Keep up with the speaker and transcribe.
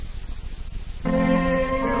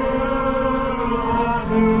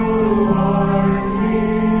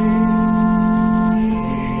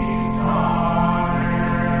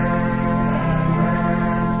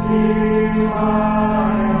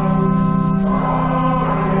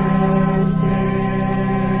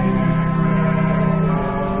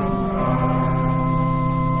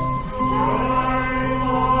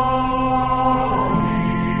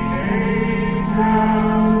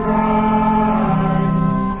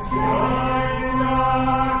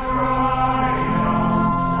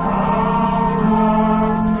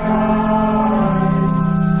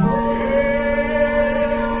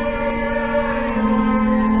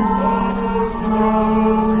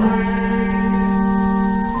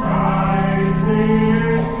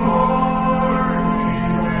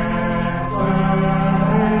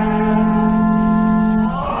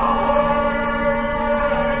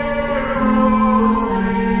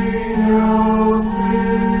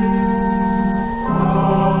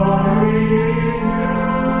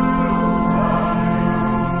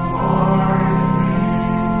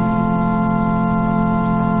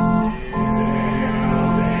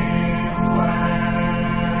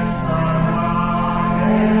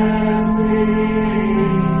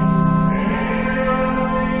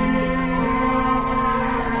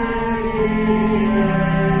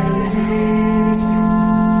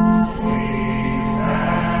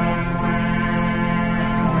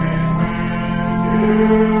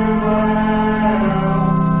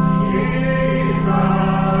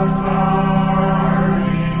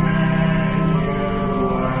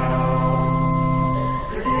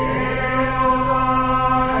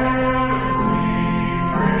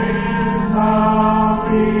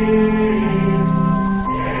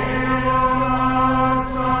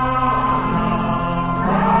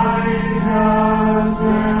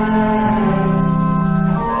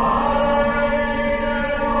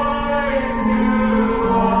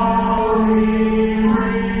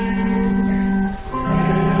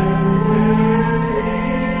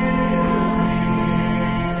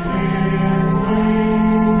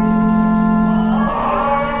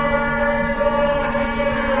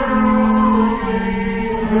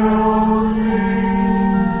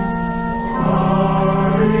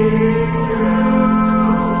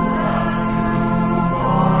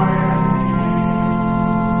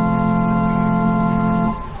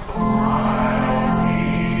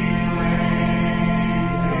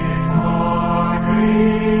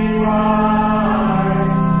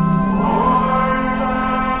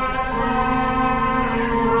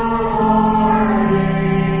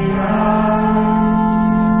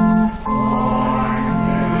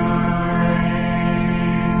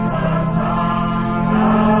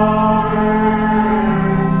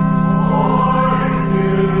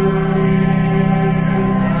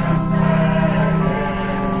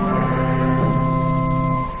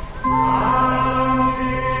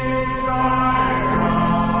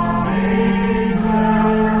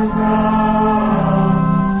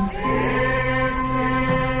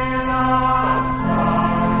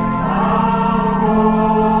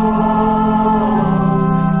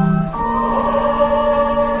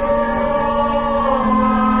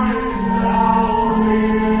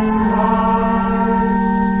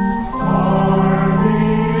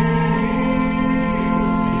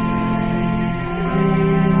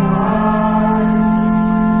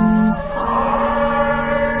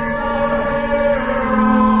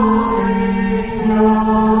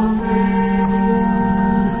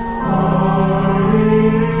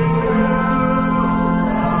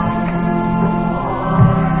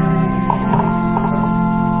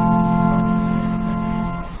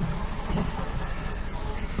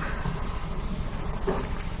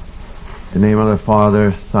In the name of the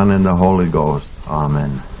Father, Son, and the Holy Ghost.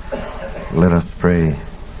 Amen. Let us pray.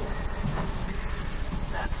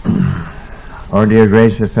 Our dear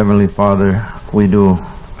gracious Heavenly Father, we do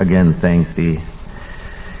again thank Thee.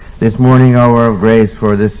 This morning, hour of grace,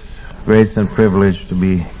 for this grace and privilege to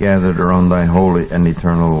be gathered around Thy holy and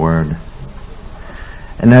eternal Word.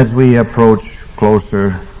 And as we approach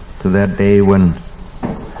closer to that day when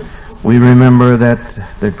we remember that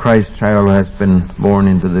the Christ child has been born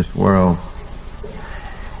into this world,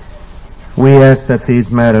 we ask that these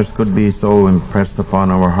matters could be so impressed upon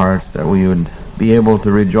our hearts that we would be able to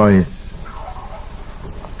rejoice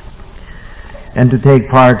and to take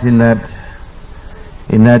part in that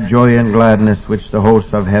joy and gladness which the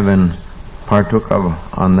hosts of heaven partook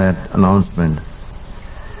of on that announcement,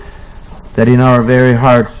 that in our very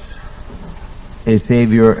hearts a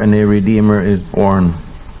Savior and a Redeemer is born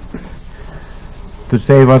to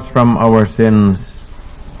save us from our sins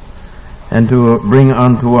and to bring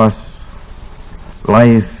unto us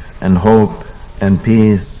life and hope and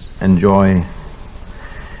peace and joy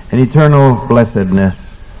and eternal blessedness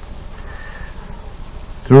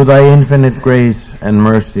through Thy infinite grace and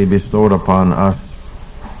mercy bestowed upon us.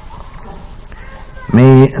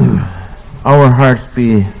 May our hearts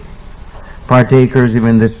be partakers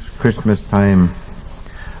even this Christmas time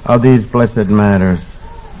of these blessed matters.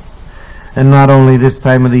 And not only this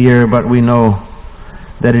time of the year, but we know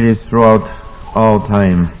that it is throughout all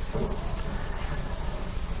time.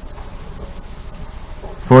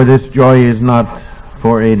 For this joy is not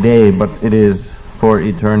for a day, but it is for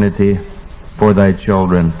eternity, for Thy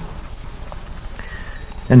children.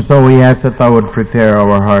 And so we ask that Thou would prepare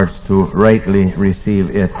our hearts to rightly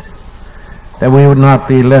receive it, that we would not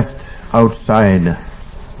be left outside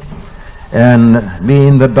and be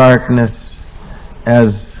in the darkness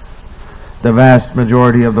as the vast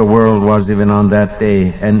majority of the world was even on that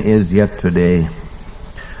day and is yet today,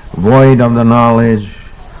 void of the knowledge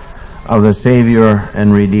of the Savior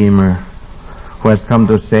and Redeemer who has come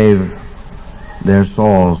to save their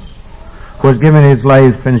souls, who has given His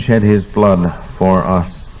life and shed His blood for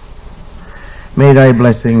us. May Thy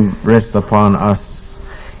blessing rest upon us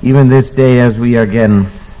even this day as we again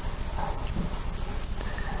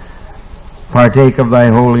partake of Thy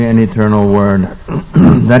holy and eternal Word,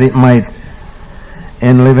 that it might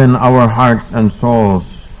enliven our hearts and souls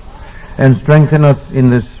and strengthen us in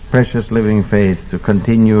this precious living faith to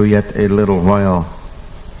continue yet a little while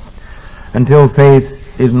until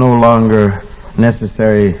faith is no longer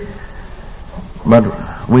necessary,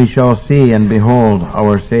 but we shall see and behold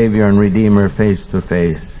our Savior and Redeemer face to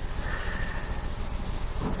face.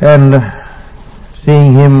 And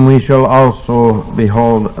seeing Him, we shall also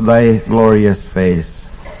behold Thy glorious face,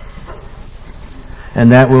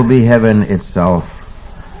 and that will be heaven itself.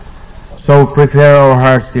 So prepare our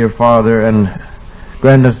hearts, dear Father, and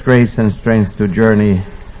grant us grace and strength to journey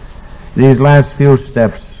these last few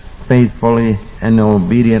steps faithfully and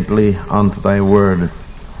obediently unto Thy Word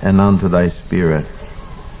and unto Thy Spirit.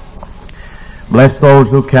 Bless those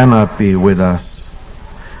who cannot be with us.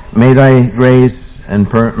 May Thy grace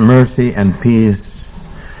and mercy and peace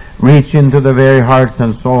reach into the very hearts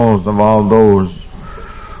and souls of all those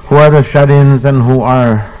who are the shut-ins and who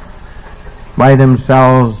are by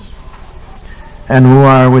themselves and who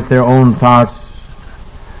are with their own thoughts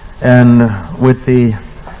and with the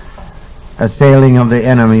assailing of the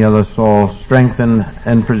enemy of the soul. Strengthen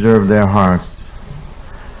and preserve their hearts.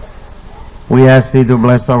 We ask Thee to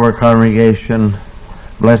bless our congregation,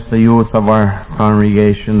 bless the youth of our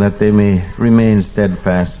congregation, that they may remain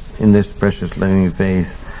steadfast in this precious living faith.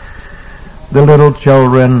 The little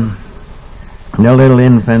children, the little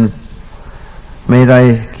infants, may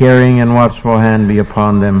Thy caring and watchful hand be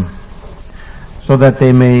upon them, so that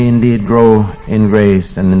they may indeed grow in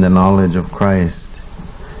grace and in the knowledge of Christ.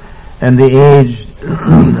 And the aged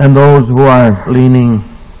and those who are leaning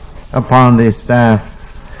upon the staff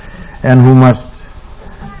and who must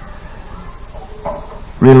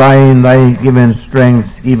rely on Thy given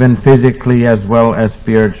strength, even physically as well as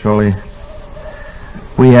spiritually,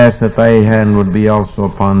 we ask that Thy hand would be also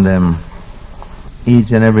upon them,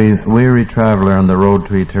 each and every weary traveler on the road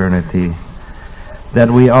to eternity, that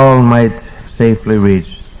we all might safely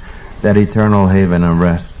reach that eternal haven of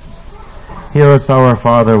rest. Hear us, our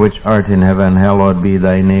Father, which art in heaven, hallowed be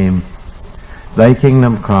Thy name. Thy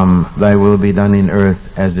kingdom come, Thy will be done in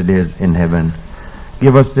earth as it is in heaven.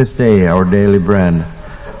 Give us this day our daily bread.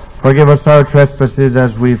 Forgive us our trespasses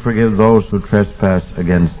as we forgive those who trespass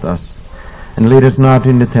against us. And lead us not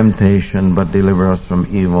into temptation, but deliver us from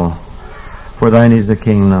evil. For Thine is the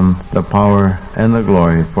kingdom, the power, and the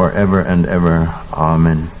glory, forever and ever.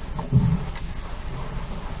 Amen.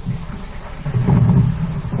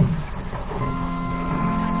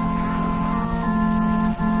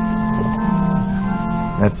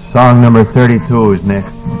 That's song number 32 is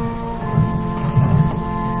next.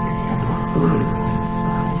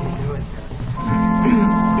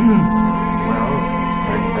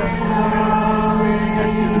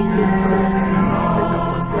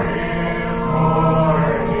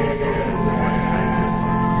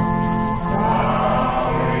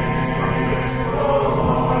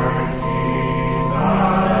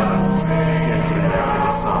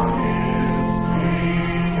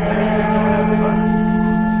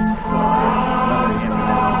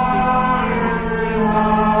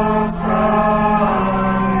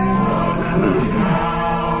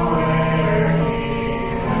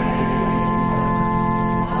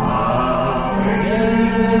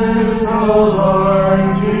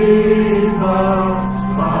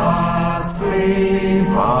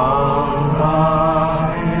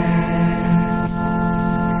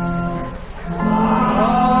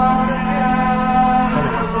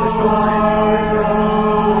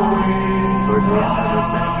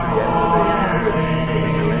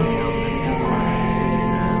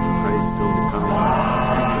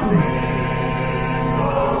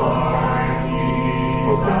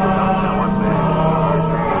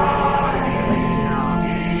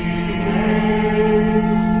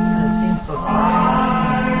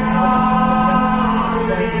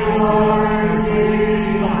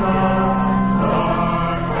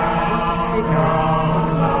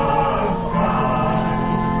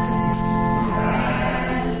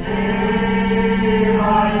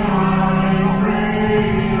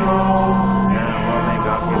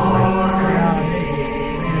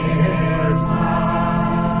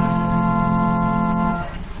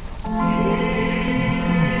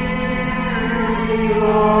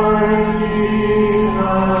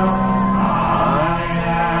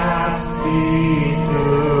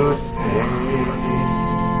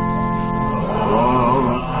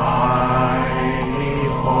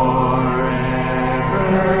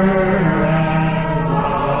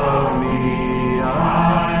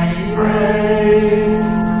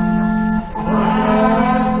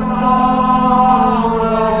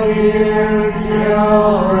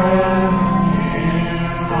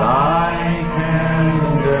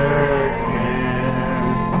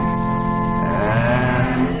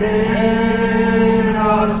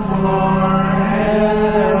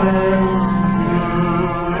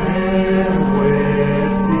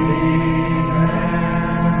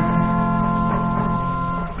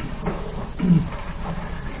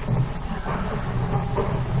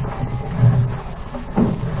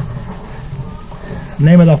 In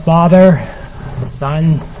the name of the Father, the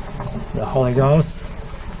Son, the Holy Ghost.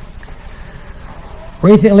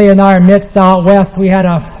 Recently in our midst out west, we had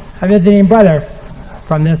a visiting brother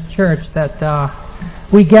from this church that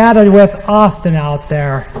we gathered with often out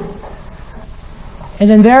there. And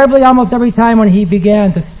invariably, almost every time when he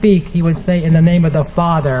began to speak, he would say, "In the name of the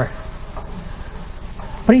Father."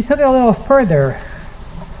 But he took it a little further.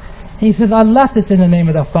 He says, "Unless it's in the name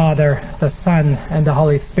of the Father, the Son, and the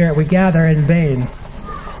Holy Spirit, we gather in vain.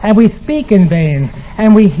 And we speak in vain,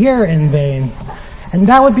 and we hear in vain." And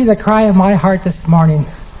that would be the cry of my heart this morning,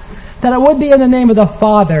 that it would be in the name of the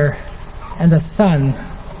Father, and the Son,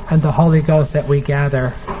 and the Holy Ghost that we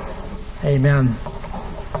gather. Amen.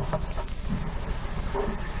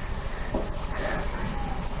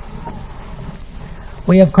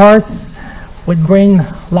 We, of course, would bring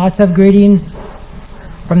lots of greetings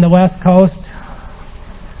from the West Coast,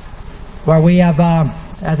 where we have,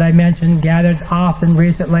 as I mentioned, gathered often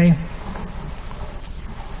recently.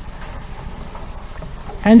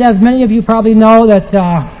 And as many of you probably know, that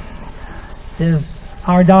is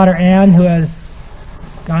our daughter Anne, who has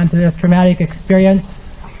gone through this traumatic experience.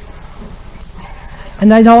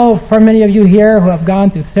 And I know for many of you here who have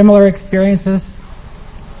gone through similar experiences,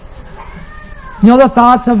 you know the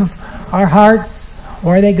thoughts of our hearts,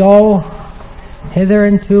 where they go, hither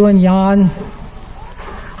and to and yon.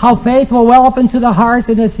 How faith will well up into the heart,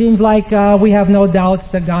 and it seems like we have no doubts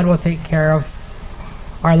that God will take care of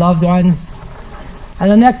our loved ones. And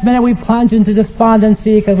the next minute we plunge into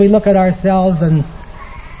despondency because we look at ourselves and,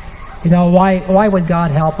 you know, why would God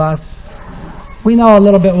help us? We know a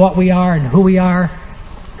little bit what we are and who we are.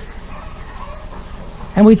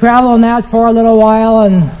 And we travel in that for a little while,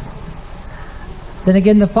 and then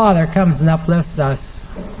again the Father comes and uplifts us.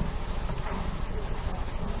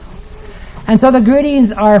 And so the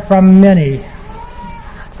greetings are from many,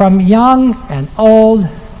 from young and old,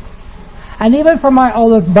 and even from my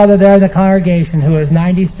oldest brother there in the congregation, who is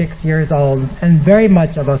 96 years old and very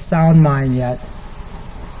much of a sound mind yet.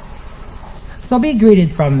 So be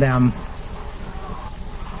greeted from them.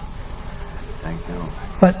 Thank you.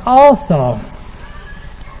 But also,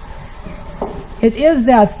 It is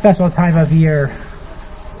that special time of year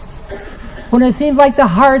when it seems like the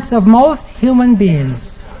hearts of most human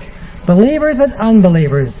beings, believers and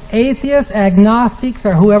unbelievers, atheists, agnostics,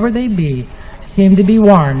 or whoever they be, seem to be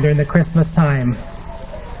warm during the Christmas time.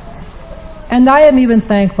 And I am even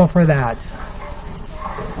thankful for that.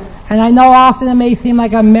 And I know often it may seem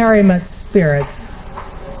like a merriment spirit.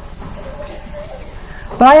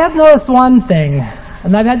 But I have noticed one thing,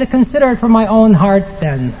 and I've had to consider it for my own heart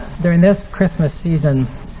then, during this Christmas season,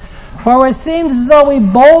 where it seems as though we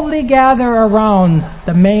boldly gather around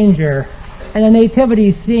the manger and the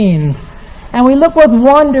nativity scene, and we look with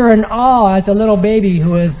wonder and awe at the little baby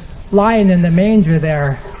who is lying in the manger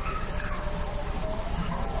there.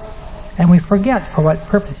 And we forget for what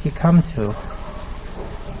purpose he come to.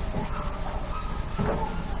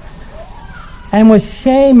 And with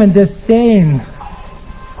shame and disdain,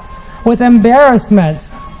 with embarrassment,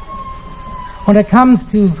 when it comes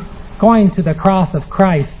to going to the cross of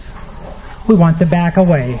Christ, we want to back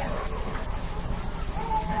away.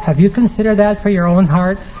 Have you considered that for your own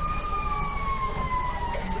heart?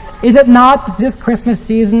 Is it not this Christmas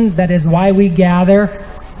season that is why we gather?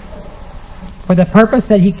 For the purpose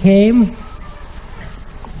that he came?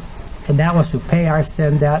 And that was to pay our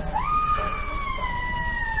sin debt.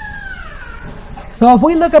 So if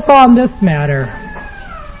we look upon this matter,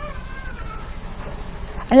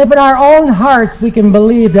 and if in our own hearts we can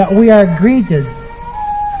believe that we are greeted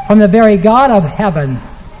from the very God of heaven,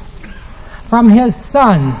 from his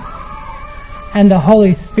Son and the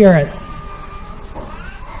Holy Spirit,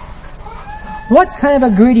 what kind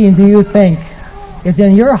of a greeting do you think is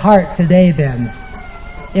in your heart today then,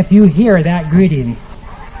 if you hear that greeting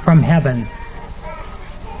from heaven?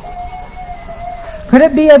 Could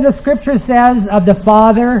it be, as the scripture says of the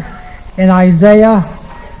Father in Isaiah?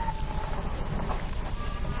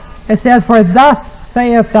 It says, "For thus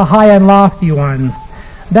saith the high and lofty one,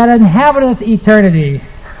 that inhabiteth eternity,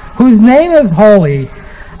 whose name is holy.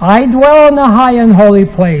 I dwell in the high and holy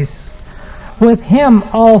place, with him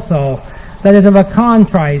also that is of a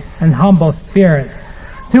contrite and humble spirit,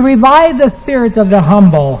 to revive the spirits of the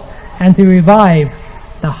humble, and to revive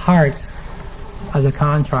the heart of the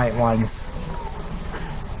contrite ones."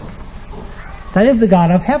 That is the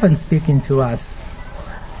God of heaven speaking to us.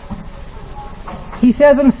 He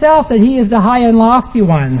says himself that he is the high and lofty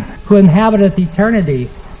one who inhabiteth eternity,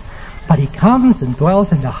 but he comes and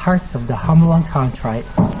dwells in the hearts of the humble and contrite.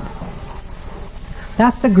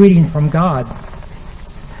 That's the greeting from God.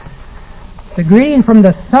 The greeting from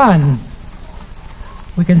the Son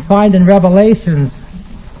we can find in Revelations.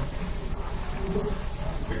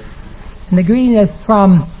 And the greeting is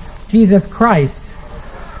from Jesus Christ,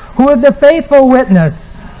 who is the faithful witness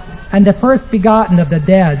and the first begotten of the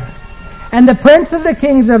dead, and the prince of the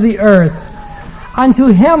kings of the earth, unto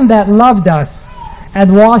him that loved us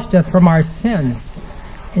and washed us from our sins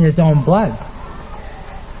in his own blood.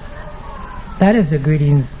 That is the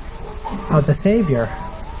greetings of the Savior.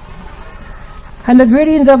 And the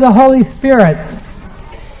greetings of the Holy Spirit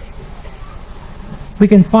we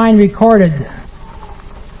can find recorded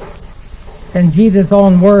in Jesus'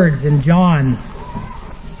 own words in John.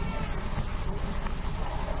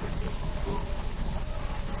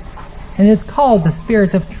 And it's called the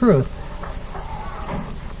Spirit of Truth.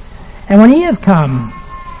 And when he is come,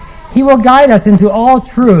 he will guide us into all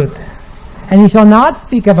truth, and he shall not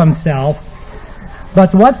speak of himself,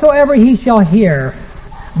 but whatsoever he shall hear,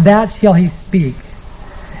 that shall he speak,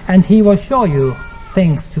 and he will show you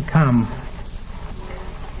things to come.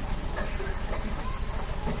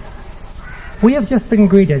 We have just been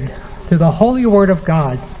greeted to the holy word of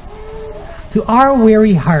God, to our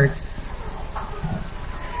weary hearts.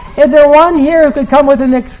 Is there one here who could come with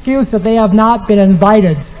an excuse that they have not been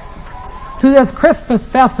invited to this Christmas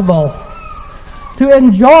festival to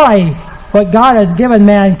enjoy what God has given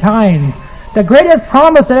mankind? The greatest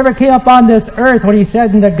promise that ever came upon this earth, when he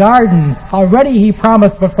said in the garden, already he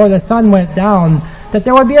promised before the sun went down, that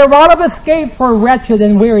there would be a route of escape for wretched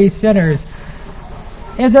and weary sinners.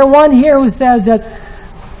 Is there one here who says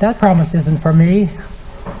that promise isn't for me?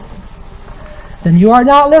 Then you are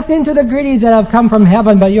not listening to the greetings that have come from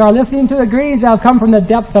heaven, but you are listening to the greetings that have come from the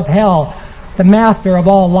depths of hell, the master of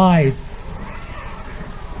all lies.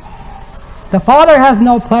 The Father has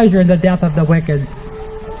no pleasure in the death of the wicked.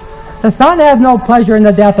 The Son has no pleasure in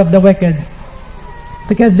the death of the wicked,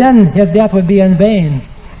 because then his death would be in vain.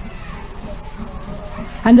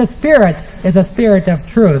 And the Spirit is a spirit of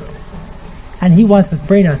truth, and he wants to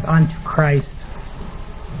bring us unto Christ.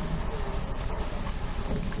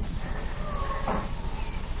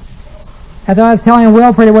 As I was telling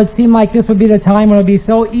Wilfred, it would seem like this would be the time when it would be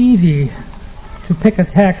so easy to pick a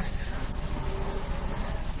text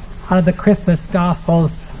out of the Christmas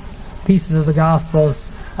Gospels, pieces of the Gospels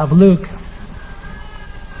of Luke.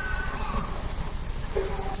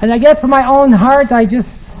 And I guess for my own heart, when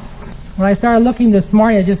I started looking this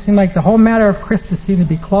morning, it just seemed like the whole matter of Christmas seemed to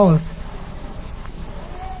be closed.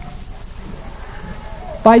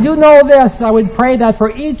 But I do know this, I would pray that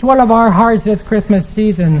for each one of our hearts this Christmas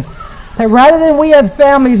season, that rather than we as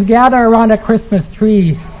families gather around a Christmas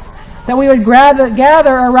tree, that we would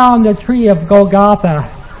gather around the tree of Golgotha.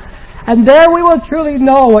 And there we will truly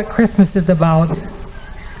know what Christmas is about.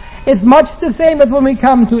 It's much the same as when we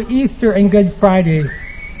come to Easter and Good Friday.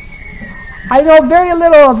 I know very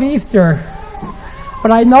little of Easter,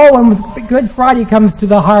 but I know when Good Friday comes to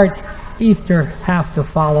the heart, Easter has to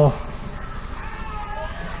follow.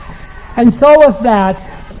 And so with that,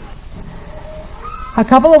 a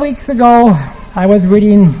couple of weeks ago, I was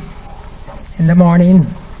reading in the morning,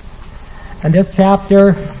 and this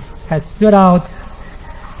chapter has stood out,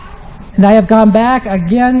 and I have gone back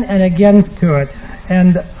again and again to it,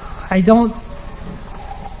 and I don't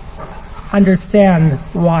understand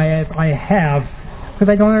why I have, because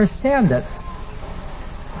I don't understand it.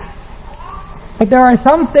 But there are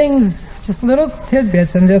some things, just little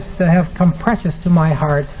tidbits in this that have come precious to my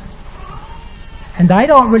heart. And I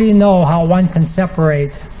don't really know how one can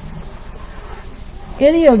separate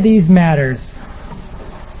any of these matters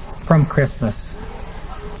from Christmas.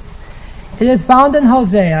 It is found in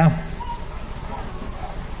Hosea,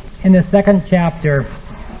 in the 2nd chapter.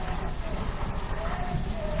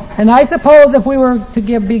 And I suppose if we were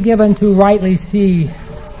to be given to rightly see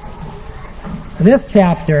this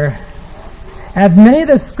chapter, as many of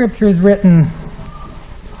the scriptures written,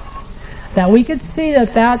 that we could see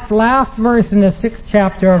that last verse in the 6th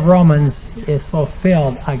chapter of Romans is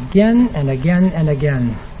fulfilled again and again and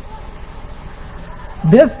again.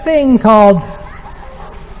 This thing called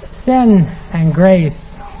sin and grace,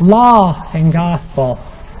 law and gospel,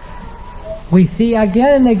 we see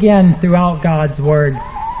again and again throughout God's Word.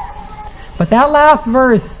 But that last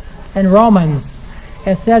verse in Romans,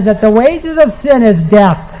 it says that the wages of sin is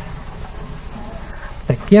death.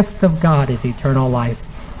 The gift of God is eternal life.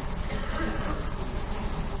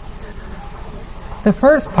 The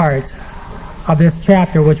first part of this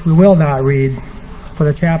chapter, which we will not read, for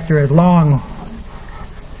the chapter is long,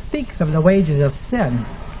 speaks of the wages of sin.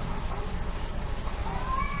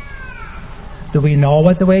 Do we know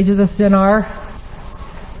what the wages of sin are?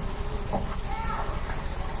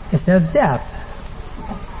 It says death.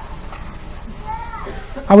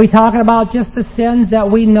 Are we talking about just the sins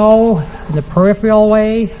that we know in the peripheral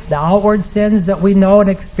way, the outward sins that we know and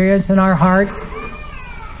experience in our heart?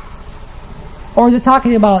 Or is it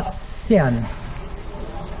talking about sin,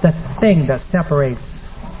 the thing that separates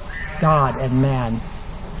God and man?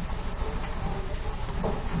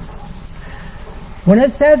 When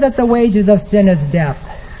it says that the wages of sin is death,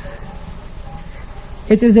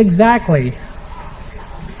 it is exactly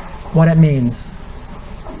what it means.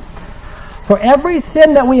 For every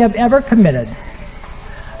sin that we have ever committed,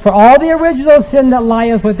 for all the original sin that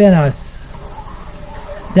lieth within us,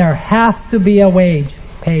 there has to be a wage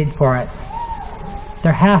paid for it.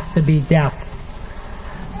 There has to be death.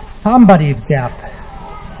 Somebody's death.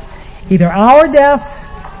 Either our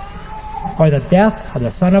death or the death of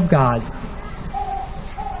the Son of God.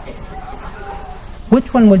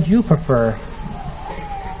 Which one would you prefer?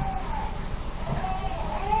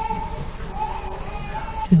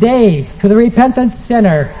 Today, to the repentant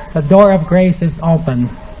sinner, the door of grace is open.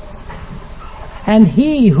 And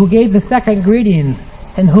he who gave the second greeting,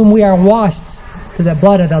 in whom we are washed to the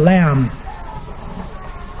blood of the Lamb,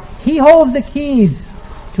 he holds the keys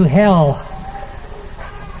to hell.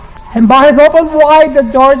 And bars open wide the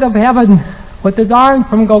doors of heaven with his arms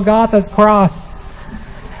from Golgotha's cross.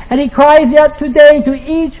 And he cries yet today to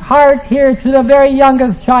each heart here, to the very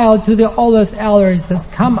youngest child, to the oldest elders,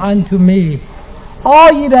 that come unto me,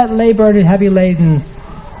 all ye that labor and are heavy laden,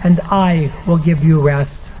 and I will give you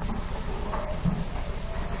rest.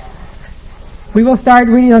 We will start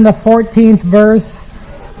reading on the 14th verse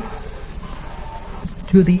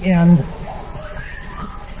to the end.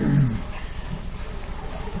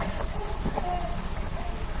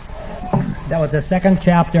 That was the 2nd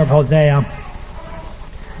chapter of Hosea.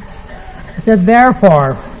 It says,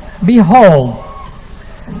 therefore, behold,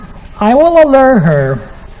 I will allure her,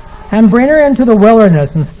 and bring her into the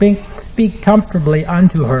wilderness, and speak comfortably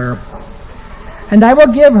unto her. And I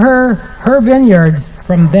will give her her vineyards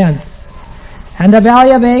from thence, and the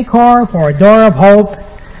valley of Achor for a door of hope.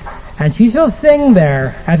 And she shall sing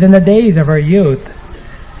there, as in the days of her youth,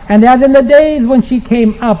 and as in the days when she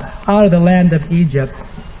came up out of the land of Egypt.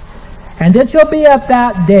 And it shall be at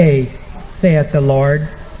that day, saith the Lord,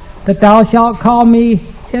 that thou shalt call me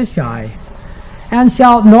Ishai, and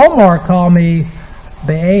shalt no more call me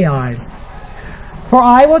Baai. For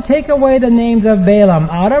I will take away the names of Balaam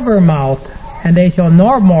out of her mouth, and they shall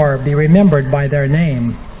no more be remembered by their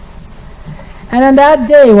name. And in that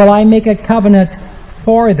day will I make a covenant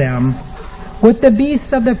for them with the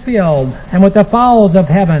beasts of the field, and with the fowls of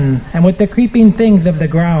heaven, and with the creeping things of the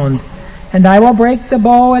ground. And I will break the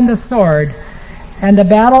bow and the sword, and the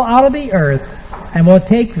battle out of the earth, and will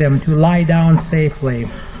take them to lie down safely.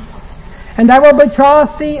 And I will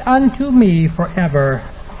betroth thee unto me forever.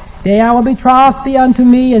 Yea, I will betroth thee unto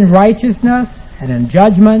me in righteousness, and in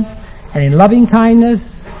judgment, and in loving kindness,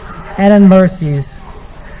 and in mercies.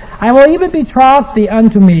 I will even betroth thee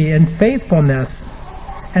unto me in faithfulness,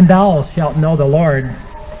 and thou shalt know the Lord.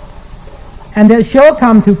 And it shall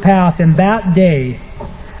come to pass in that day,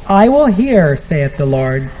 I will hear, saith the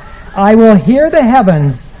Lord, I will hear the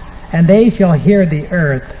heavens, and they shall hear the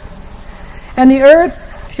earth. And the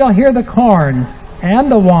earth shall hear the corn, and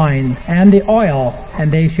the wine, and the oil, and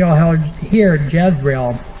they shall hear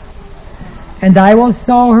Jezreel. And I will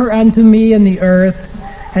sow her unto me in the earth,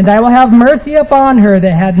 and I will have mercy upon her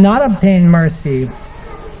that had not obtained mercy.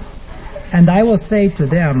 And I will say to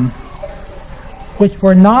them, which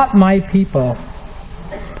were not my people,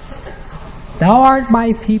 thou art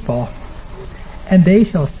my people. And they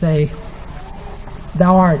shall say,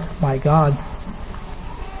 thou art my God.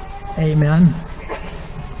 Amen.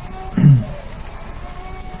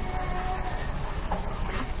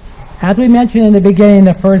 As we mentioned in the beginning,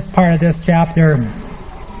 the first part of this chapter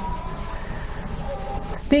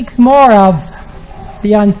speaks more of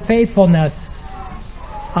the unfaithfulness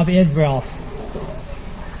of Israel.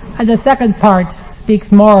 And the second part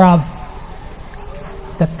speaks more of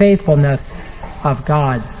the faithfulness of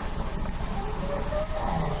God.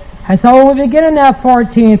 And so when we begin in that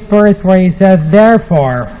 14th verse where he says,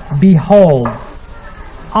 therefore, behold,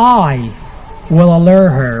 I will allure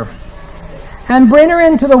her, and bring her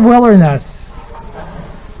into the wilderness,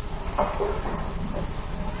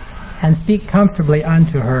 and speak comfortably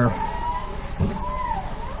unto her.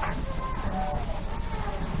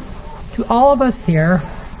 To all of us here,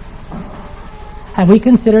 have we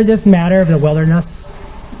considered this matter of the wilderness?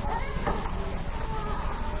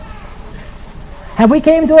 Have we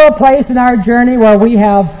came to a place in our journey where we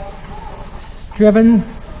have striven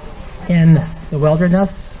in the wilderness?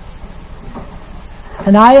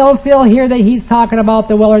 And I don't feel here that he's talking about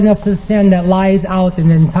the wilderness of sin that lies out in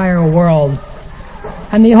the entire world.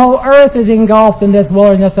 And the whole earth is engulfed in this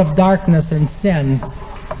wilderness of darkness and sin.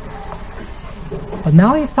 But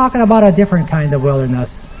now he's talking about a different kind of wilderness.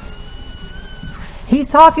 He's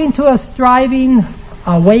talking to a striving,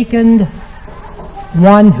 awakened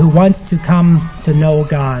one who wants to come to know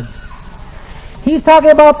God. He's talking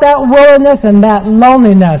about that wilderness and that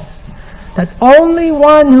loneliness that only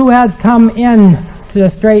one who has come in to the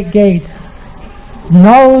straight gate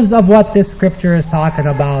knows of what this scripture is talking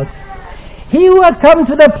about. He who has come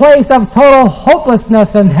to the place of total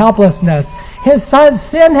hopelessness and helplessness, his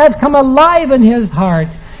sin has come alive in his heart,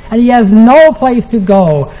 and he has no place to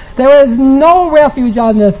go. There is no refuge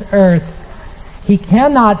on this earth. He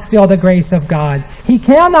cannot feel the grace of God. He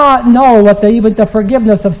cannot know what even the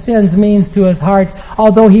forgiveness of sins means to his heart,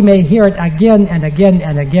 although he may hear it again and again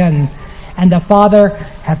and again. And the Father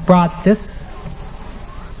has brought this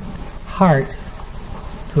heart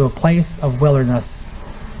to a place of wilderness.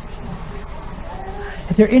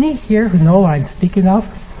 Is there any here who know what I'm speaking of?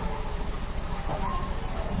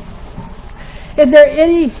 Is there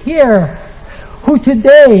any here who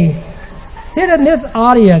today sit in this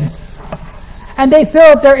audience and they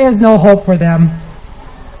feel that there is no hope for them?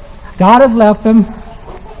 God has left them.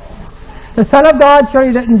 The Son of God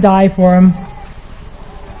surely didn't die for them.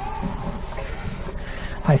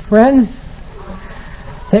 My friends,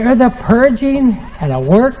 there is a purging and a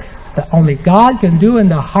work that only God can do in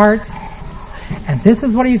the heart. And this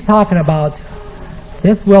is what he's talking about,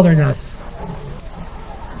 this wilderness.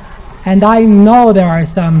 And I know there are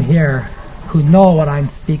some here who know what I'm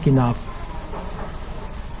speaking of.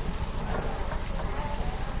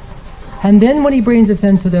 And then when he brings us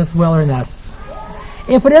into this wilderness,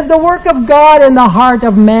 if it is the work of God in the heart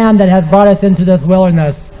of man that has brought us into this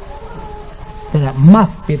wilderness, then it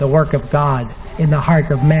must be the work of God in the heart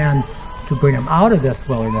of man to bring him out of this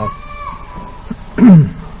wilderness.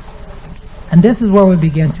 And this is where we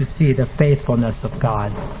begin to see the faithfulness of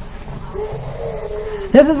God.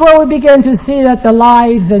 This is where we begin to see that the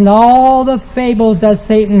lies and all the fables that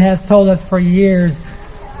Satan has told us for years,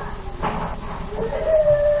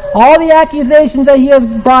 all the accusations that he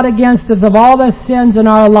has brought against us of all the sins in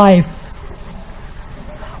our life,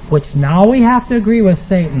 which now we have to agree with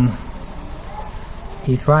Satan.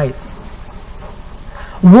 He's right.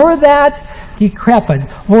 We're that decrepit.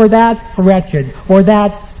 We're that wretched. We're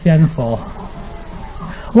that sinful.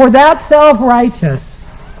 We're that self-righteous.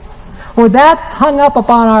 We're that hung up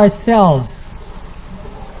upon ourselves.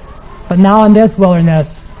 But now in this wilderness,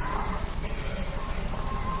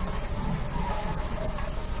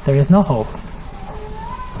 there is no hope.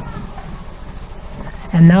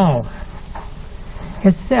 And now,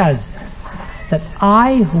 it says that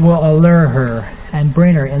I will allure her and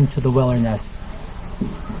bring her into the wilderness.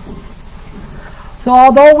 So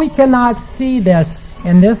although we cannot see this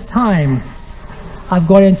in this time of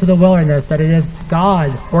going into the wilderness, that it is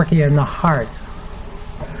God working in the heart.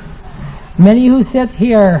 Many who sit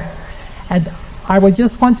here, and I would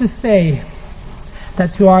just want to say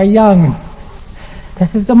that to our young,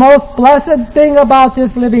 this is the most blessed thing about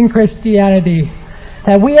this living Christianity,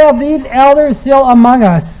 that we have these elders still among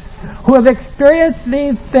us who have experienced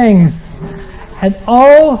these things, and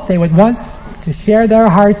they would want to share their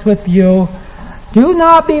hearts with you. Do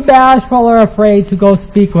not be bashful or afraid to go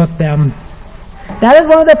speak with them. That is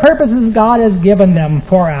one of the purposes God has given them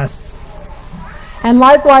for us. And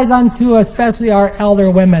likewise unto especially our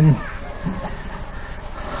elder women.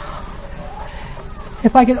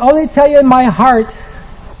 If I could only tell you in my heart,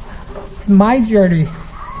 in my journey,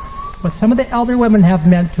 what some of the elder women have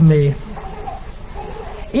meant to me.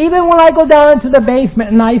 Even when I go down into the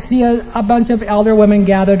basement and I see a bunch of elder women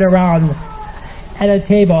gathered around at a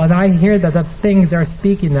table and I hear the things they're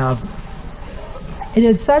speaking of, it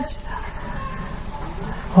is such,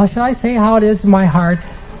 shall I say how it is in my heart?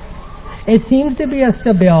 It seems to be a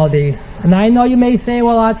stability. And I know you may say,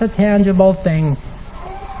 well, that's a tangible thing.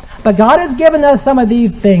 But God has given us some of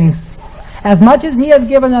these things. As much as He has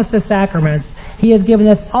given us the sacraments, He has given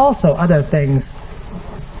us also other things.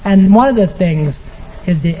 And one of the things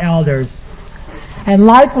is the elders. And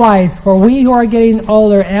likewise, for we who are getting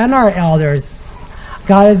older and our elders,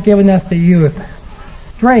 God has given us the youth,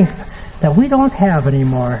 strength that we don't have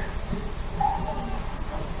anymore.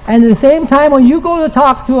 And at the same time, when you go to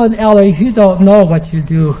talk to an elder, you don't know what you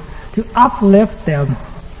do to uplift them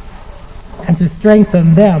and to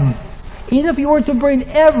strengthen them. Even if you were to bring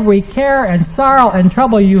every care and sorrow and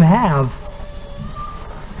trouble you have,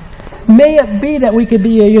 may it be that we could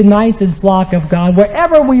be a united flock of God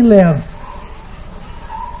wherever we live,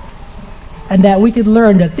 and that we could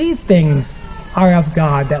learn that these things are of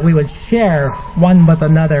God, that we would share one with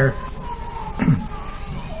another.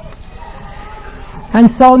 And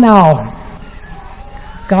so now,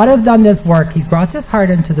 God has done this work. He's brought this heart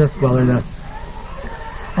into this wilderness.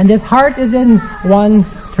 And this heart is in one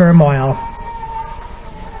turmoil.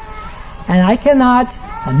 And I cannot,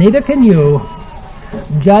 and neither can you,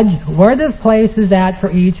 judge where this place is at for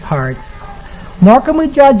each heart. Nor can we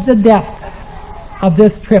judge the depth of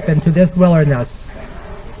this trip into this wilderness.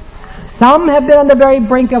 Some have been on the very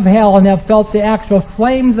brink of hell and have felt the actual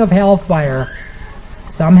flames of hellfire.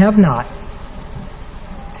 Some have not.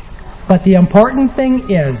 But the important thing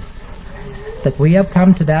is that we have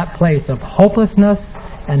come to that place of hopelessness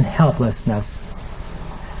and helplessness.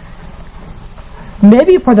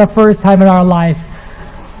 Maybe for the first time in our life,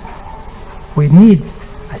 we need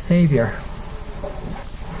a Savior.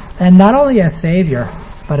 And not only a Savior,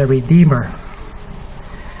 but a Redeemer.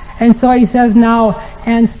 And so he says now,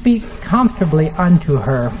 and speak comfortably unto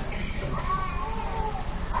her.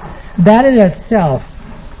 That in itself,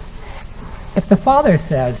 if the Father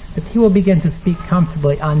says that He will begin to speak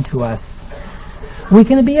comfortably unto us, we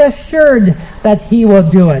can be assured that He will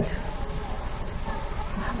do it.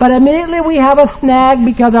 But immediately we have a snag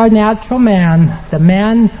because our natural man,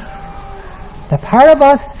 the part of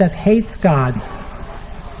us that hates God,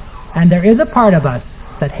 and there is a part of us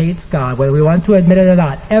that hates God, whether we want to admit it or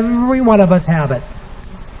not, every one of us have it.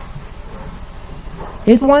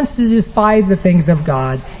 It wants to despise the things of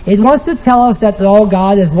God. It wants to tell us that,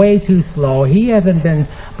 God is way too slow. He hasn't been,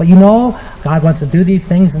 but God wants to do these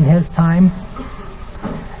things in His time.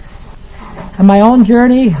 In my own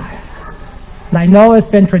journey, and I know it's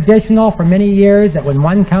been traditional for many years that when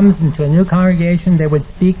one comes into a new congregation, they would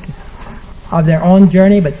speak of their own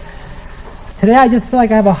journey, but today I just feel like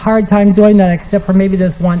I have a hard time doing that except for maybe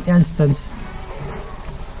this one instance.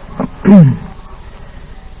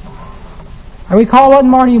 I recall one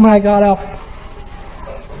morning when I got up.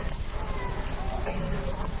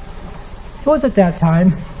 It was at that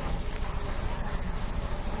time.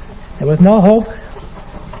 There was no hope.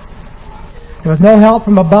 There was no help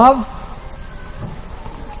from above.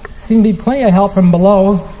 Seemed to be plenty of help from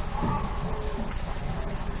below.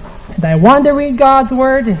 And I wanted to read God's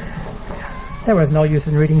Word. There was no use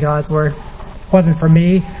in reading God's Word. It wasn't for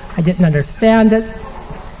me. I didn't understand it.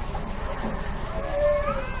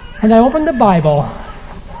 And I opened the Bible,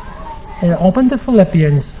 and I opened to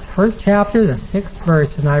Philippians, 1st chapter, the 6th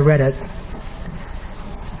verse, and I read it.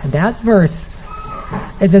 And that verse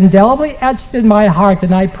is indelibly etched in my heart,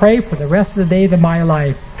 and I pray for the rest of the days of my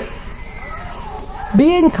life.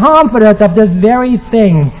 Being confident of this very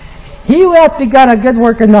thing, he who hath begun a good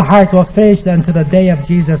work in the heart will finish it unto the day of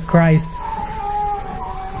Jesus Christ.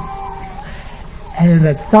 And in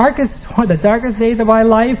the darkest days of my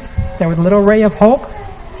life, there was a little ray of hope.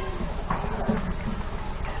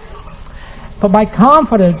 But my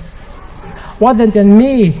confidence wasn't in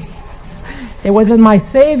me. It was in my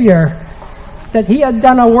Savior, that He had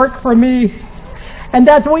done a work for me. And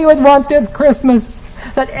that's what we would want this Christmas,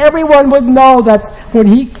 that everyone would know that when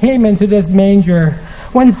He came into this manger,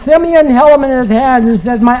 when Simeon held Him in his hands and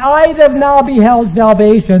says, my eyes have now beheld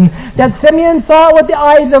salvation, that Simeon saw it with the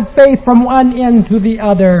eyes of faith from one end to the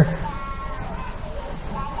other.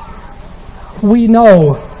 We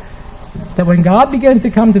know that when God begins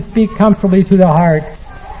to come to speak comfortably to the heart,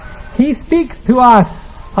 He speaks to us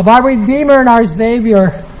of our Redeemer and our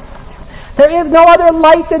Savior. There is no other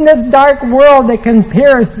light in this dark world that can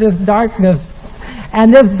pierce this darkness.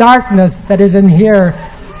 And this darkness that is in here,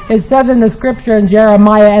 it says in the scripture in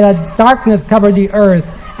Jeremiah, and a darkness covered the earth,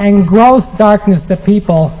 and gross darkness the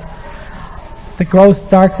people. The gross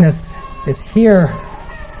darkness is here.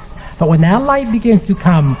 But when that light begins to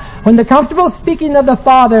come, when the comfortable speaking of the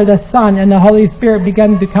Father, the Son, and the Holy Spirit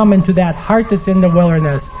begin to come into that heart that's in the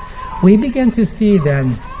wilderness, we begin to see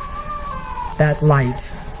then that light.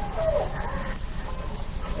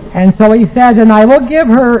 And so He says, and I will give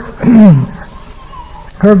her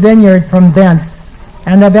her vineyard from thence,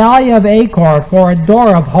 and the valley of Achor for a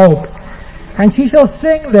door of hope. And she shall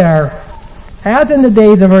sing there, as in the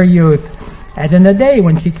days of her youth, as in the day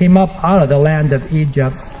when she came up out of the land of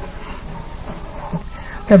Egypt.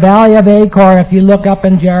 The valley of Achor, if you look up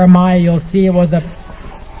in Jeremiah, you'll see it was a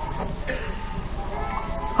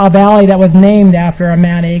valley that was named after a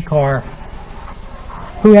man, Achor,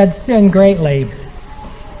 who had sinned greatly.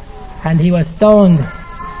 And he was stoned,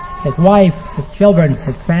 his wife, his children,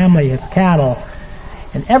 his family, his cattle,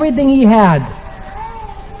 and everything he had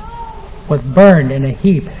was burned in a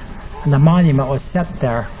heap, and the monument was set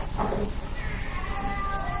there.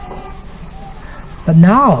 But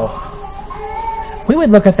now, we would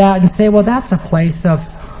look at that and say, well, that's a place of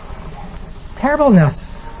terribleness.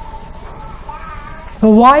 So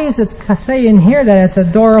why is it saying here that it's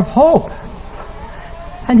a door of hope?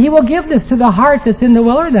 And He will give this to the heart that's in the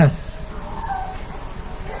wilderness.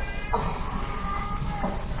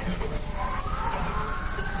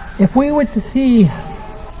 If we were to see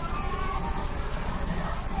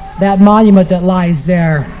that monument that lies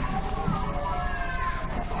there,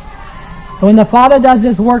 when the Father does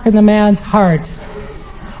this work in the man's heart,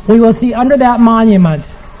 we will see under that monument,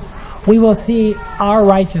 we will see our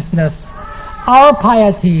righteousness, our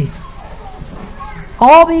piety,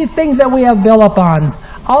 all these things that we have built upon,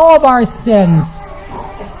 all of our sins,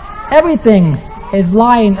 everything is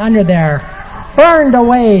lying under there, burned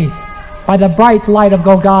away by the bright light of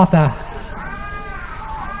Golgotha.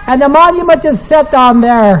 And the monument is set down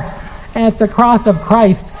there, and it's the cross of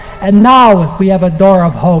Christ, and now we have a door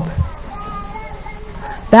of hope.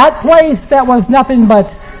 That place that was nothing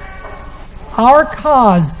but our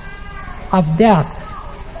cause of death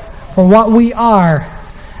for what we are,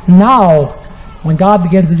 now, when God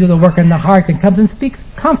begins to do the work in the heart and comes and speaks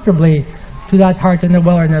comfortably to that heart in the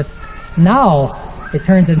wilderness, now it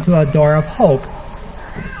turns into a door of hope,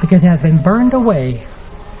 because it has been burned away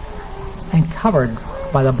and covered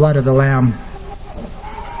by the blood of the Lamb.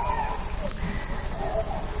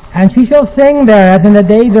 And she shall sing there as in the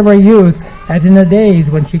days of her youth, as in the days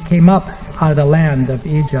when she came up out of the land of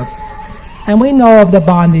Egypt. And we know of the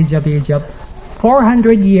bondage of Egypt.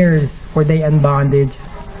 400 years were they in bondage.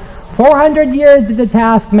 400 years did the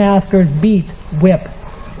taskmasters beat, whip,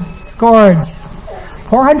 scourge.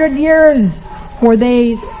 400 years were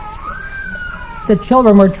they, the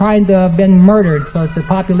children were trying to have been murdered so that the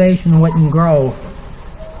population wouldn't grow.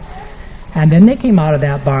 And then they came out of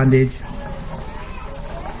that bondage.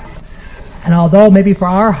 And although maybe for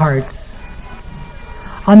our hearts,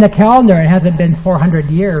 on the calendar it hasn't been 400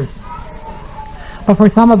 years, but for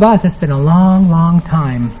some of us it's been a long, long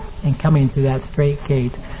time in coming to that straight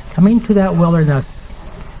gate, coming to that wilderness.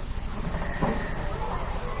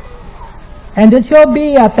 And it shall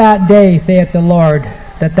be at that day, saith the Lord,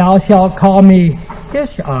 that thou shalt call me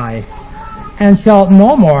Ishai, and shalt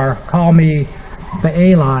no more call me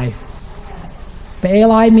Baali.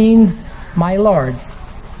 Baali means my Lord.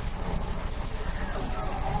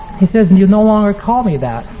 He says, you no longer call me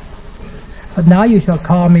that. but now you shall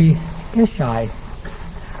call me Ishai,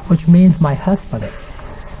 which means my husband.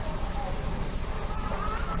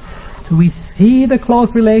 So we see the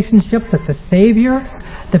close relationship that the Savior,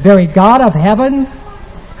 the very God of heaven,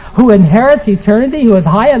 who inherits eternity, who is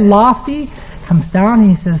high and lofty, comes down and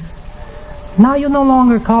he says, now you no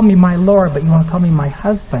longer call me my Lord, but you want to call me my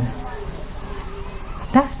husband.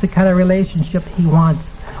 That's the kind of relationship he wants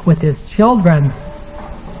with his children.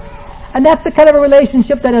 And that's the kind of a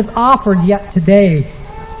relationship that is offered yet today.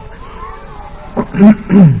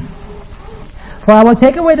 For I will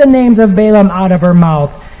take away the names of Balaam out of her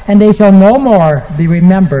mouth, and they shall no more be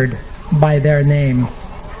remembered by their name.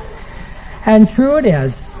 And true it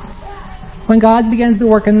is, when God begins to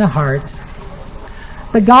work in the heart,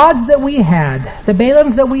 the gods that we had, the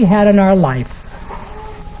Balaams that we had in our life,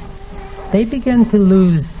 they begin to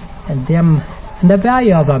lose and dim, and the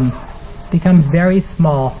value of them becomes very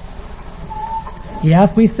small.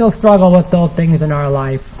 Yes, we still struggle with those things in our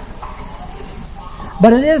life.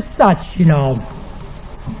 But it is such,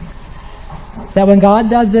 that when God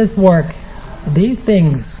does this work, these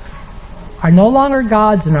things are no longer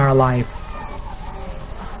gods in our life.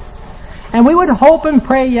 And we would hope and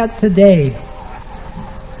pray yet today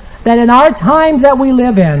that in our times that we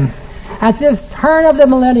live in, at this turn of the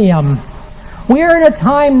millennium, we are in a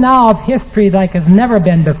time now of history like has never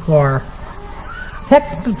been before.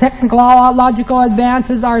 Technological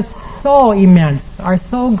advances are so immense, are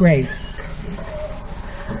so great.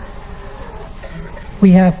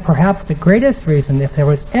 We have perhaps the greatest reason, if there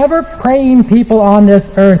was ever praying people on this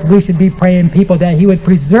earth, we should be praying people that he would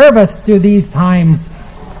preserve us through these times.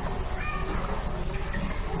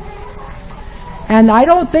 And I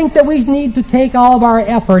don't think that we need to take all of our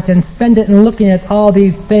effort and spend it in looking at all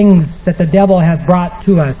these things that the devil has brought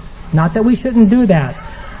to us. Not that we shouldn't do that.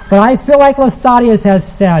 But I feel like Laestadius has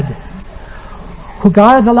said, who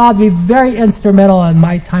God has allowed to be very instrumental in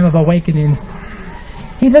my time of awakening.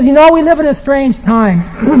 He says, we live in a strange time.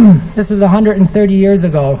 This is 130 years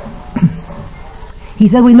ago. He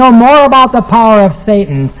said, we know more about the power of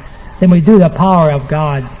Satan than we do the power of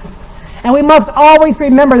God. And we must always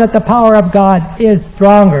remember that the power of God is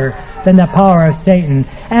stronger than the power of Satan.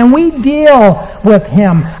 And we deal with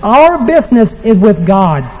him. Our business is with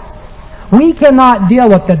God. We cannot deal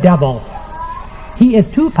with the devil. He is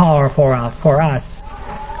too powerful for us.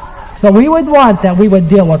 So we would want that we would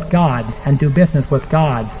deal with God and do business with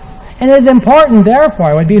God. And it is important,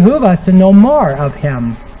 therefore, it would behoove us to know more of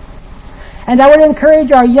him. And I would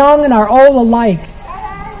encourage our young and our old alike,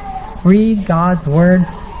 read God's Word.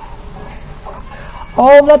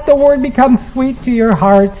 Oh, let the Word become sweet to your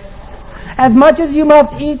heart. As much as you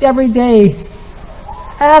must eat every day,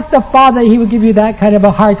 ask the Father he would give you that kind of a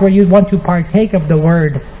heart where you want to partake of the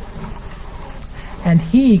Word. And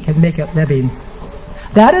he can make it living.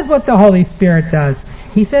 That is what the Holy Spirit does.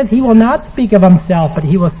 He says he will not speak of himself, but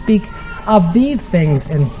he will speak of these things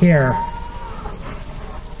in here.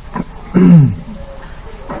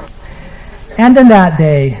 And in that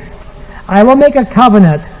day, I will make a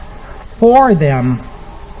covenant for them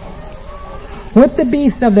with the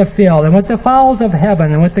beasts of the field, and with the fowls of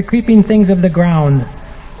heaven, and with the creeping things of the ground.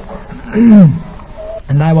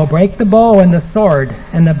 And I will break the bow and the sword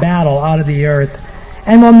and the battle out of the earth,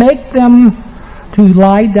 and will make them to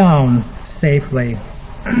lie down safely.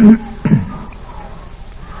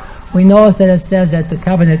 We notice that it says that the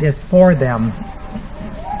covenant is for them.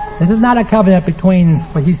 This is not a covenant between,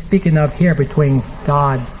 what he's speaking of here, between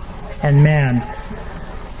God and man.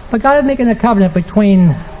 But God is making a covenant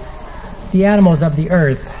between the animals of the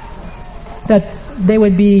earth, that they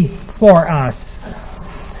would be for us.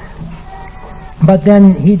 But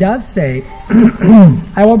then he does say,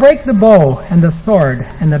 I will break the bow and the sword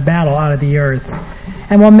and the battle out of the earth,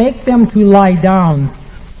 and will make them to lie down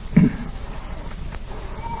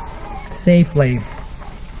safely.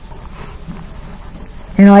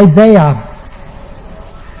 In Isaiah,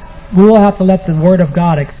 we will have to let the Word of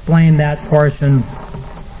God explain that portion,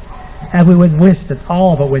 as we would wish that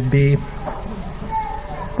all of it would be.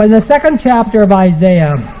 But in the second chapter of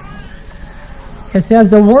Isaiah, it says,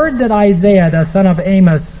 the word that Isaiah, the son of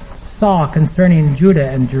Amos, saw concerning Judah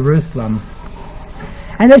and Jerusalem.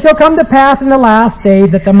 And it shall come to pass in the last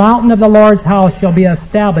days that the mountain of the Lord's house shall be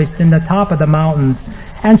established in the top of the mountains,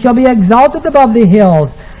 and shall be exalted above the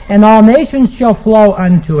hills, and all nations shall flow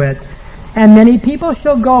unto it. And many people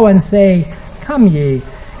shall go and say, Come ye,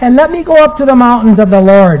 and let me go up to the mountains of the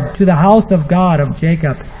Lord, to the house of God of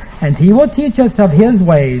Jacob, and he will teach us of his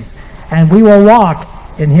ways, and we will walk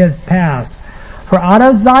in his paths. For out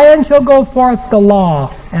of Zion shall go forth the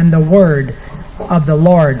law and the word of the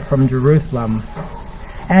Lord from Jerusalem.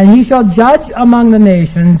 And he shall judge among the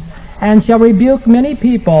nations, and shall rebuke many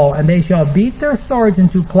people, and they shall beat their swords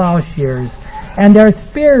into plowshares, and their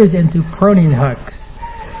spears into pruning hooks.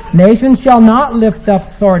 Nation shall not lift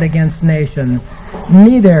up sword against nation,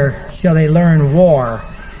 neither shall they learn war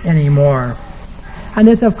anymore. And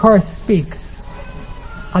this, of course, speaks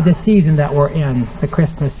of the season that we're in, the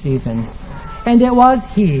Christmas season. And it was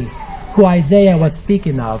He who Isaiah was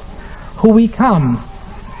speaking of, who we come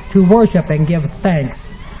to worship and give thanks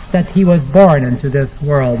that He was born into this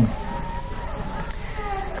world.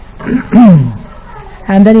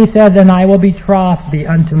 And then He says, and I will betroth thee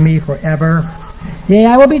unto me forever. Yea,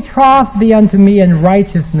 I will betroth thee unto me in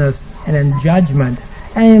righteousness and in judgment,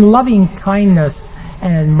 and in loving kindness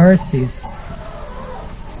and in mercies.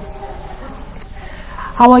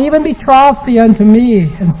 I will even betroth thee unto me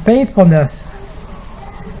in faithfulness,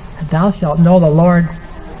 and thou shalt know the Lord.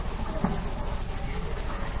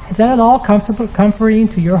 Is that at all comforting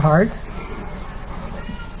to your heart?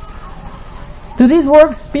 Do these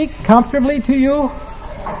words speak comfortably to you?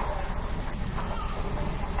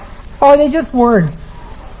 Or are they just words?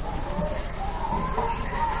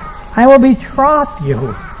 I will betroth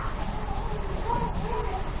you.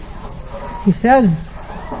 He says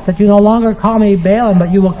that you no longer call me Balaam,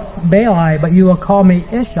 but you will call me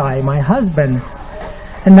Ishai, my husband.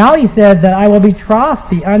 And now He says that I will betroth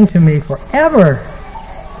thee unto me forever.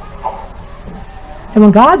 And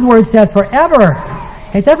when God's word says forever,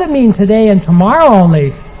 it doesn't mean today and tomorrow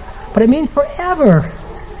only, but it means forever.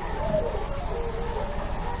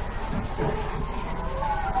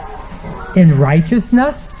 In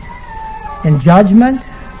righteousness, in judgment,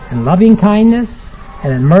 in loving kindness,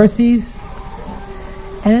 and in mercies,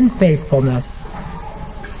 and in faithfulness.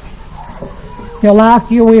 Last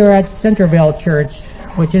year we were at Centerville Church,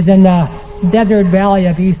 which is in the desert valley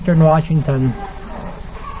of eastern Washington.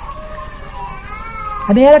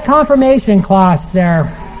 And they had a confirmation class there.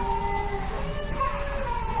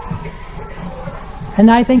 And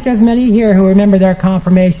I think there's many here who remember their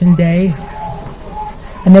confirmation day.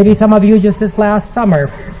 And maybe some of you just this last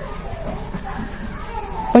summer.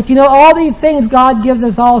 But all these things God gives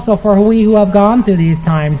us also for we who have gone through these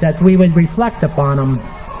times, that we would reflect upon them.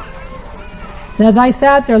 And as I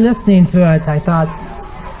sat there listening to it, I thought,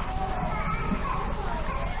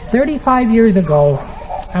 35 years ago,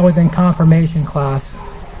 I was in confirmation class.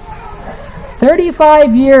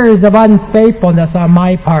 35 years of unfaithfulness on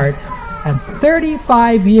my part, and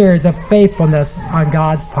 35 years of faithfulness on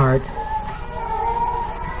God's part.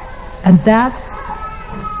 And that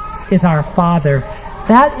is our Father.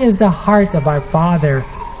 That is the heart of our Father.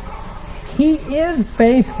 He is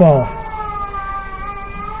faithful.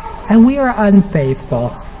 And we are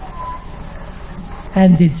unfaithful.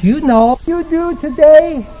 And did you know you do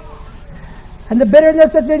today? And the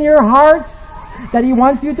bitterness that's in your heart that He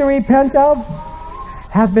wants you to repent of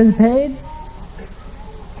has been paid?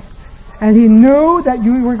 And He knew that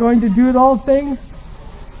you were going to do those things?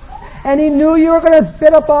 And He knew you were going to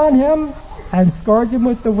spit upon Him and scourge Him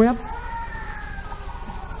with the whip?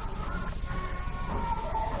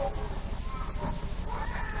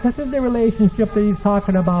 This is the relationship that He's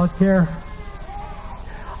talking about here.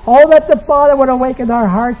 Oh, that the Father would awaken our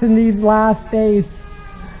hearts in these last days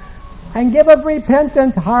and give us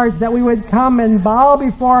repentant hearts, that we would come and bow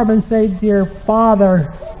before Him and say, Dear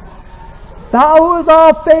Father, Thou who is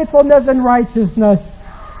all faithfulness and righteousness,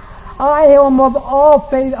 I am of all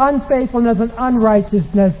unfaithfulness and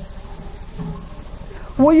unrighteousness.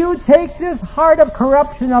 Will You take this heart of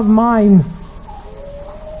corruption of mine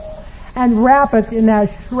and wrap it in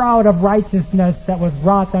that shroud of righteousness that was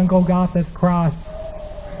wrought on Golgotha's cross?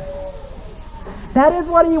 That is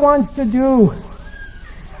what He wants to do.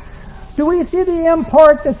 Do we see the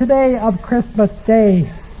import today of Christmas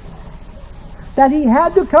Day? That He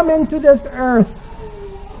had to come into this earth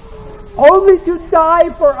only to die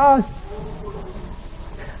for us.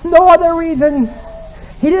 No other reason.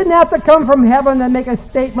 He didn't have to come from heaven and make a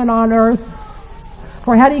statement on earth.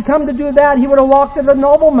 For had He come to do that, He would have walked as a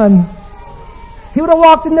nobleman. He would have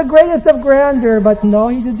walked in the greatest of grandeur, but no,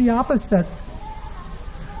 He did the opposite.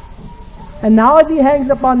 And now as He hangs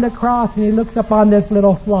upon the cross and He looks upon this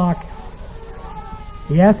little flock,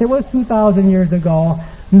 yes, it was 2,000 years ago.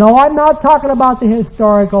 No, I'm not talking about the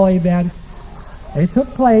historical events. They took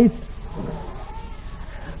place.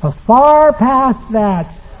 But far past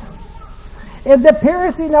that is the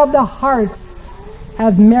piercing of the heart,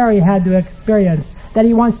 as Mary had to experience, that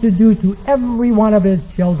He wants to do to every one of His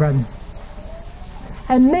children.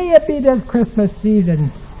 And may it be this Christmas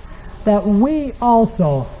season that we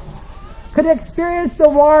also could experience the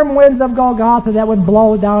warm winds of Golgotha that would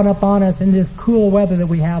blow down upon us in this cool weather that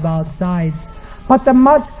we have outside. but the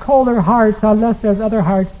much colder hearts, unless there's other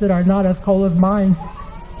hearts that are not as cold as mine.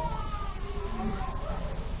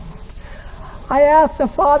 I ask the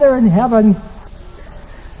Father in heaven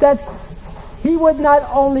that He would not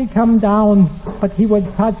only come down, but He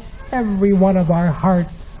would touch every one of our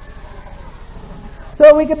hearts,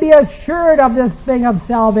 so we can be assured of this thing of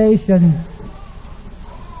salvation.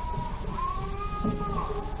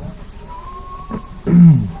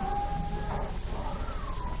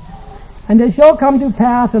 And it shall come to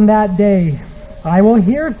pass in that day, I will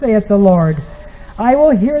hear, saith the Lord, I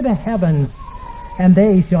will hear the heavens, and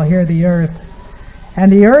they shall hear the earth. And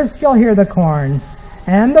the earth shall hear the corn,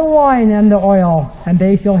 and the wine, and the oil, and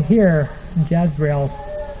they shall hear Jezreel.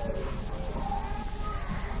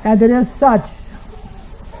 And it is such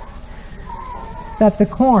that the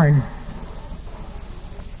corn,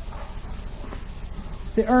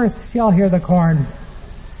 the earth shall hear the corn.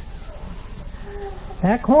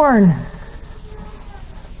 That corn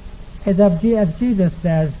is, as Jesus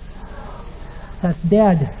says, that's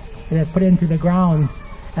dead. It is put into the ground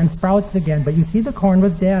and sprouts again. But you see, the corn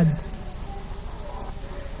was dead.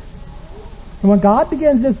 And when God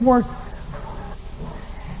begins this work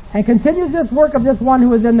and continues this work of this one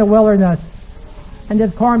who is in the wilderness, and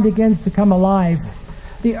this corn begins to come alive,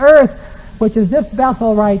 the earth, which is this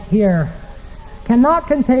vessel right here, cannot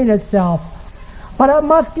contain itself, but it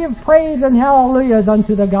must give praise and hallelujahs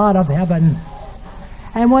unto the God of heaven.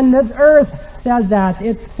 And when this earth says that,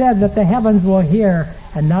 it says that the heavens will hear,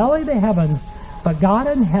 and not only the heavens, but God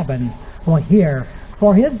in heaven will hear,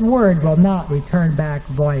 for His word will not return back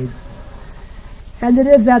void. And it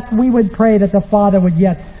is that we would pray that the Father would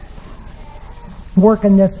yet work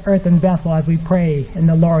in this earthen vessel as we pray in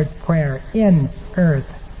the Lord's Prayer, in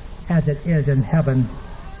earth as it is in heaven.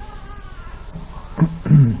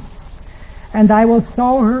 And I will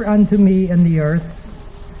sow her unto me in the earth,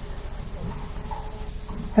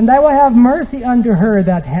 and I will have mercy unto her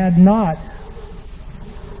that had not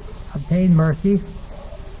obtained mercy.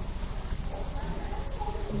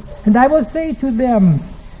 And I will say to them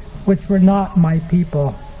which were not my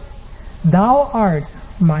people, Thou art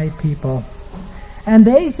my people. And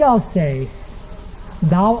they shall say,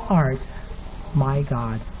 Thou art my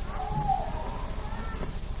God.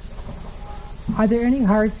 Are there any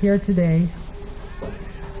hearts here today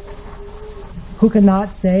who cannot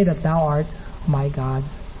say that Thou art my God?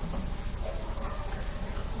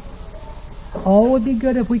 Oh, it would be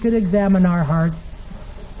good if we could examine our hearts.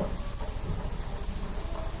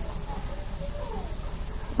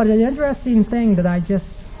 But an interesting thing that I just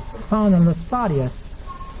found in Laspadius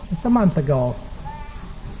just a month ago.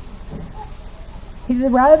 He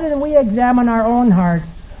said, rather than we examine our own hearts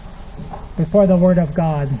before the Word of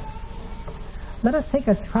God, let us take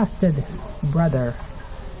a trusted brother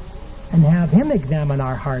and have him examine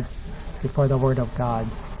our hearts before the Word of God.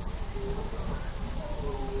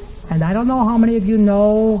 And I don't know how many of you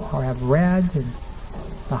know or have read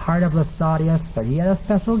the heart of Laspadius, but he had a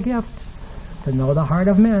special gift to know the heart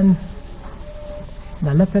of men. And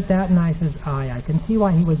I looked at that and I says, I can see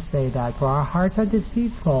why he would say that, for our hearts are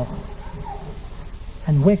deceitful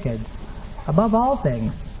and wicked above all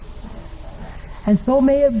things. And so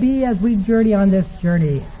may it be as we journey on this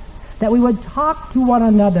journey, that we would talk to one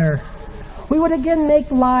another. We would again make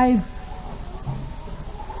live.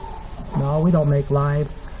 No, we don't make live.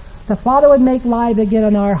 The Father would make live again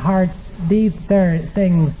in our hearts these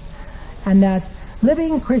things, and that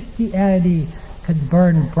living Christianity could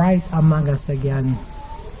burn bright among us again.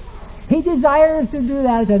 He desires to do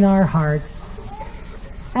that in our hearts.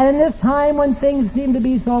 And in this time when things seem to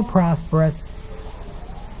be so prosperous,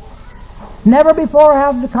 never before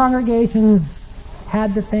have the congregations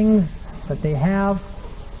had the things that they have.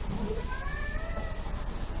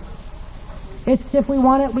 It's if we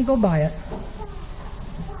want it, we go buy it.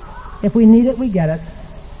 If we need it, we get it.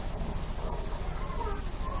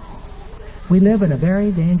 We live in a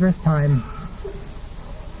very dangerous time.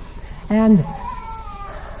 And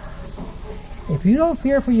if you don't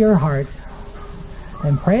fear for your heart,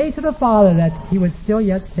 then pray to the Father that He would still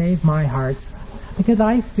yet save my heart. Because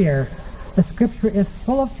I fear the Scripture is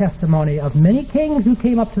full of testimony of many kings who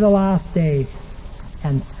came up to the last day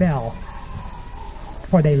and fell.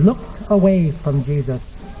 For they looked away from Jesus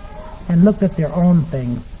and looked at their own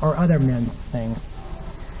things or other men's things.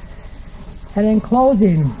 And in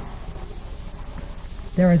closing,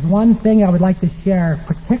 there is one thing I would like to share,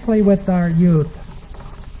 particularly with our youth.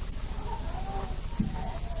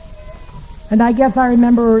 And I guess I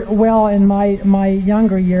remember well in my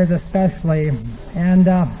younger years especially, and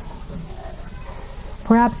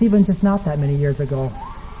perhaps even just not that many years ago.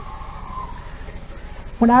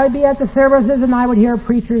 When I would be at the services and I would hear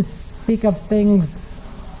preachers speak of things,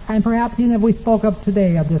 and perhaps even if we spoke of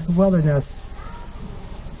today, of this wilderness.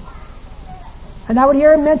 And I would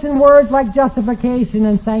hear him mention words like justification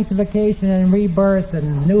and sanctification and rebirth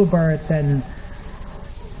and new birth, and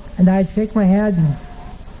I'd shake my head.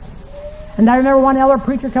 And I remember one elder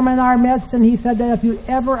preacher coming in our midst, and he said that if you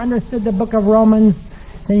ever understood the book of Romans,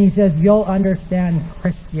 then he says, you'll understand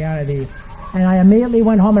Christianity. And I immediately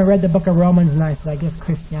went home and read the book of Romans, and I said, I guess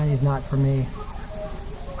Christianity is not for me.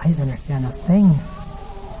 I didn't understand a thing.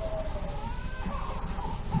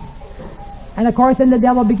 And of course, then the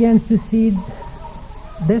devil begins to seed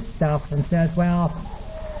this stuff and says, well,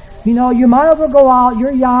 you know, you might as well go out,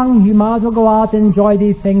 you're young, you might as well go out and enjoy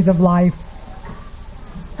these things of life.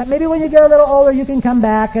 And maybe when you get a little older, you can come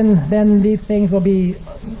back, and then these things will be,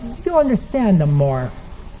 you'll understand them more.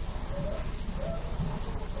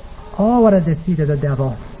 Oh, what a deceit of the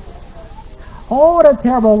devil. Oh, what a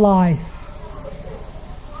terrible lie.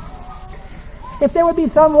 If there would be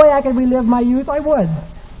some way I could relive my youth, I would.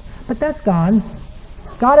 But that's gone.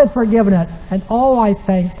 God has forgiven it, and oh, I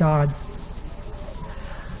thank God.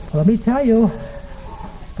 Well, let me tell you,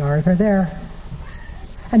 scars are there.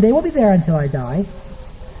 And they will be there until I die.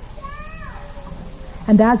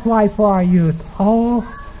 And that's why for our youth, oh,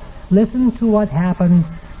 listen to what happened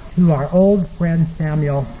to our old friend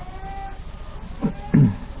Samuel.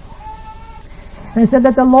 And it said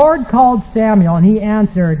that the Lord called Samuel, and he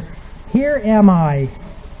answered, Here am I.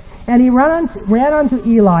 And he ran unto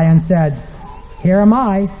Eli and said, Here am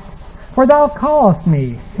I, for thou callest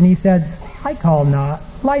me. And he said, I call not.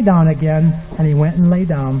 Lie down again. And he went and lay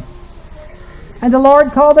down. And the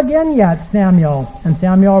Lord called again yet Samuel. And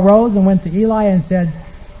Samuel arose and went to Eli and said,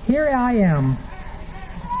 Here I am,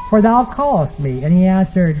 for thou callest me. And he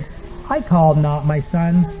answered, I called not, my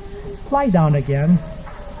son. Lie down again.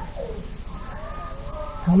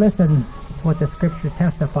 Now listen to what the scripture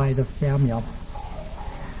testifies of Samuel.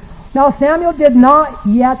 Now Samuel did not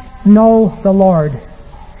yet know the Lord,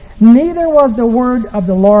 neither was the word of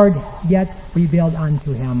the Lord yet revealed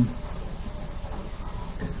unto him.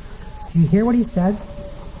 Do you hear what he said?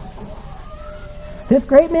 This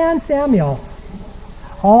great man Samuel,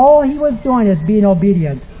 all he was doing is being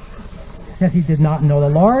obedient. Says he did not know the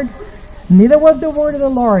Lord, neither was the word of the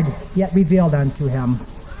Lord yet revealed unto him.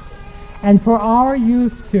 And for our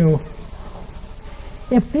youth too,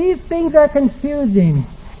 if these things are confusing,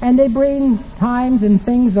 and they bring times and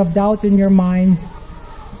things of doubt in your mind,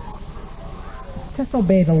 just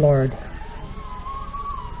obey the Lord.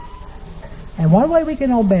 And one way we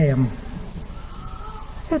can obey Him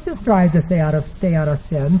is to strive to stay out of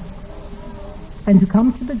sin and to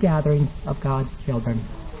come to the gathering of God's children.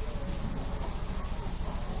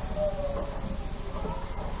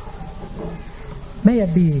 May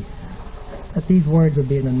it be that these words will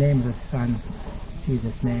be in the name of the Son,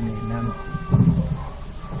 Jesus' name, amen.